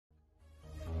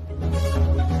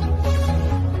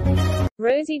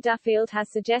Rosie Duffield has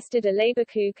suggested a Labour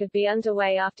coup could be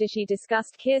underway after she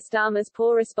discussed Keir Starmer's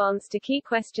poor response to key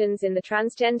questions in the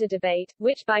transgender debate,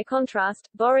 which by contrast,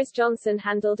 Boris Johnson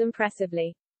handled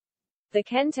impressively. The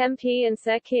Kent MP and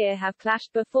Sir Keir have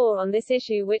clashed before on this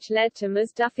issue, which led to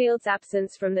Ms Duffield's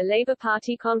absence from the Labour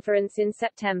Party conference in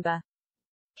September.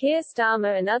 Keir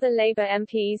Starmer and other Labour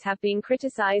MPs have been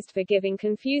criticised for giving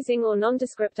confusing or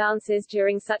nondescript answers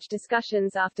during such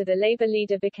discussions after the Labour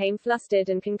leader became flustered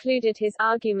and concluded his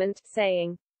argument,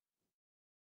 saying,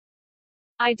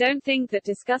 "I don't think that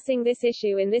discussing this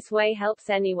issue in this way helps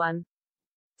anyone."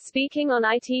 Speaking on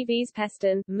ITV's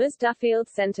Peston, Ms Duffield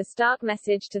sent a stark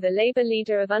message to the Labour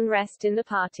leader of unrest in the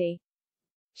party.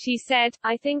 She said,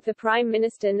 "I think the Prime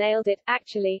Minister nailed it,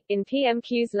 actually, in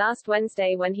PMQs last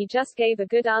Wednesday when he just gave a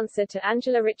good answer to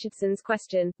Angela Richardson's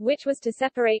question, which was to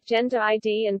separate gender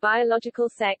ID and biological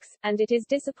sex, and it is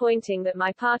disappointing that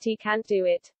my party can't do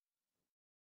it."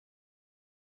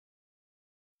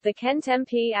 The Kent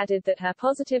MP added that her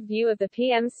positive view of the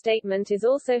PM's statement is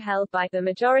also held by the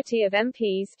majority of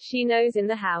MPs she knows in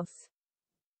the House.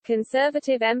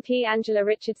 Conservative MP Angela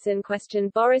Richardson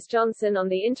questioned Boris Johnson on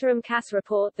the interim Cass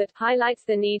report that highlights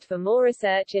the need for more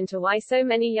research into why so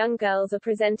many young girls are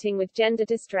presenting with gender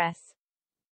distress.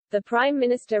 The Prime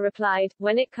Minister replied,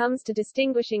 "When it comes to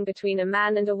distinguishing between a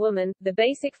man and a woman, the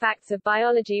basic facts of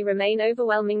biology remain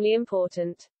overwhelmingly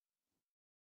important."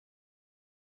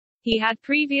 He had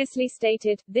previously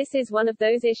stated, "This is one of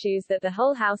those issues that the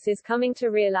whole House is coming to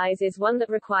realize is one that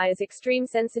requires extreme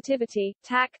sensitivity,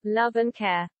 tact, love and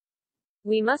care.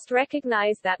 We must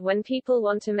recognize that when people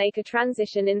want to make a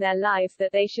transition in their lives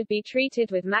that they should be treated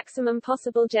with maximum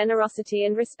possible generosity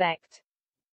and respect."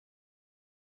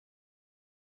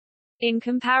 In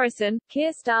comparison, Keir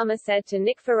Starmer said to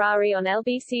Nick Ferrari on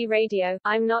LBC Radio,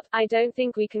 I don't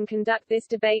think we can conduct this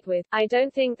debate with, I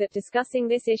don't think that discussing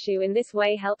this issue in this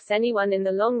way helps anyone in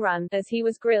the long run, as he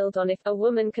was grilled on if a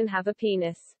woman can have a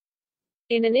penis.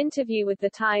 In an interview with The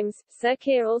Times, Sir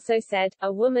Keir also said,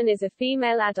 "A woman is a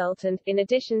female adult and, in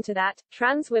addition to that,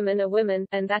 trans women are women,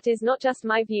 and that is not just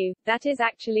my view, that is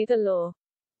actually the law."